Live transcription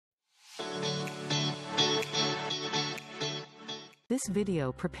This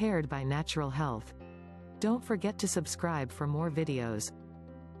video prepared by Natural Health. Don't forget to subscribe for more videos.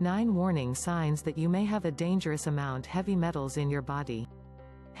 9 warning signs that you may have a dangerous amount heavy metals in your body.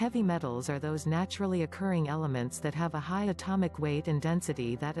 Heavy metals are those naturally occurring elements that have a high atomic weight and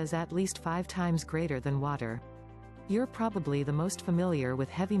density that is at least 5 times greater than water. You're probably the most familiar with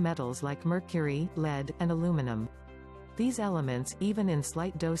heavy metals like mercury, lead, and aluminum. These elements, even in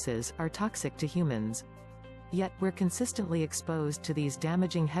slight doses, are toxic to humans. Yet, we're consistently exposed to these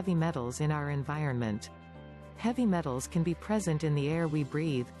damaging heavy metals in our environment. Heavy metals can be present in the air we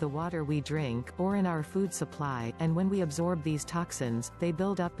breathe, the water we drink, or in our food supply, and when we absorb these toxins, they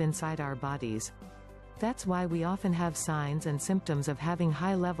build up inside our bodies. That's why we often have signs and symptoms of having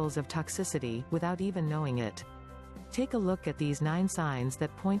high levels of toxicity, without even knowing it. Take a look at these 9 signs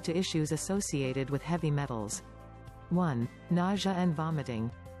that point to issues associated with heavy metals. 1. Nausea and vomiting.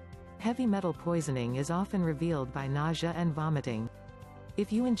 Heavy metal poisoning is often revealed by nausea and vomiting.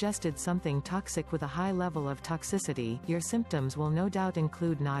 If you ingested something toxic with a high level of toxicity, your symptoms will no doubt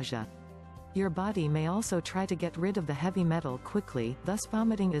include nausea. Your body may also try to get rid of the heavy metal quickly, thus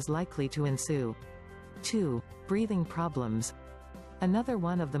vomiting is likely to ensue. 2. Breathing problems. Another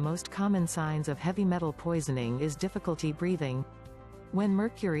one of the most common signs of heavy metal poisoning is difficulty breathing. When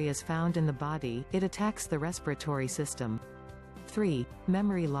mercury is found in the body, it attacks the respiratory system. 3.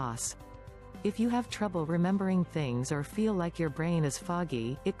 Memory loss. If you have trouble remembering things or feel like your brain is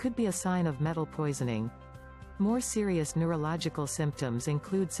foggy, it could be a sign of metal poisoning. More serious neurological symptoms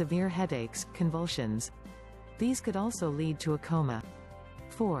include severe headaches, convulsions. These could also lead to a coma.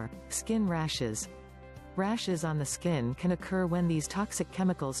 4. Skin rashes. Rashes on the skin can occur when these toxic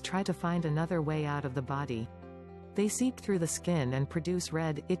chemicals try to find another way out of the body. They seep through the skin and produce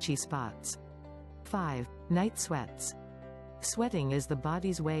red, itchy spots. 5. Night sweats. Sweating is the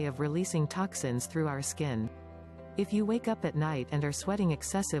body's way of releasing toxins through our skin. If you wake up at night and are sweating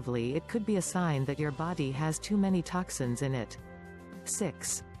excessively, it could be a sign that your body has too many toxins in it.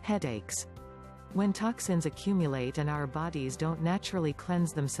 6. Headaches. When toxins accumulate and our bodies don't naturally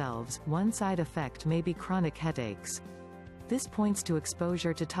cleanse themselves, one side effect may be chronic headaches. This points to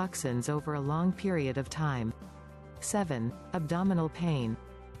exposure to toxins over a long period of time. 7. Abdominal pain.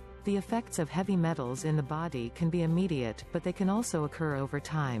 The effects of heavy metals in the body can be immediate, but they can also occur over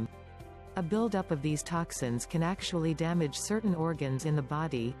time. A buildup of these toxins can actually damage certain organs in the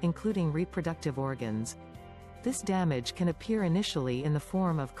body, including reproductive organs. This damage can appear initially in the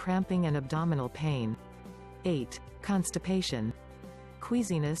form of cramping and abdominal pain. 8. Constipation.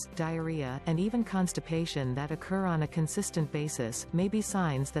 Queasiness, diarrhea, and even constipation that occur on a consistent basis may be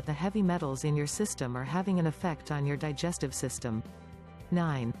signs that the heavy metals in your system are having an effect on your digestive system.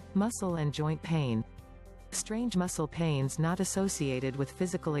 9. Muscle and joint pain. Strange muscle pains not associated with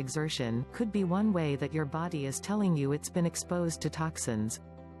physical exertion could be one way that your body is telling you it's been exposed to toxins.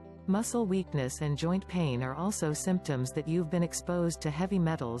 Muscle weakness and joint pain are also symptoms that you've been exposed to heavy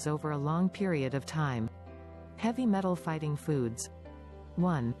metals over a long period of time. Heavy metal fighting foods.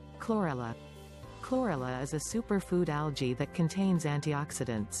 1. Chlorella. Chlorella is a superfood algae that contains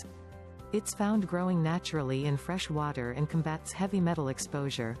antioxidants. It's found growing naturally in fresh water and combats heavy metal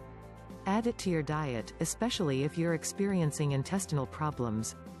exposure. Add it to your diet, especially if you're experiencing intestinal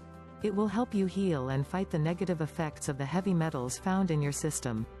problems. It will help you heal and fight the negative effects of the heavy metals found in your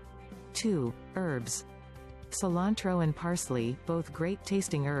system. 2. Herbs. Cilantro and parsley, both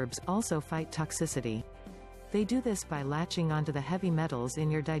great-tasting herbs, also fight toxicity. They do this by latching onto the heavy metals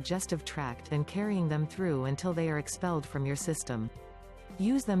in your digestive tract and carrying them through until they are expelled from your system.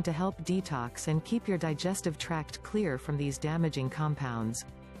 Use them to help detox and keep your digestive tract clear from these damaging compounds.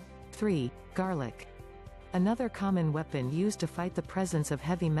 3. Garlic. Another common weapon used to fight the presence of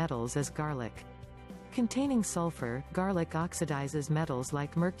heavy metals is garlic. Containing sulfur, garlic oxidizes metals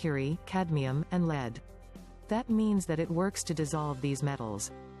like mercury, cadmium, and lead. That means that it works to dissolve these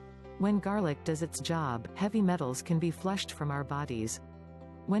metals. When garlic does its job, heavy metals can be flushed from our bodies.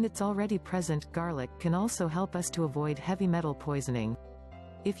 When it's already present, garlic can also help us to avoid heavy metal poisoning.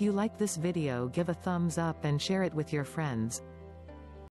 If you like this video, give a thumbs up and share it with your friends.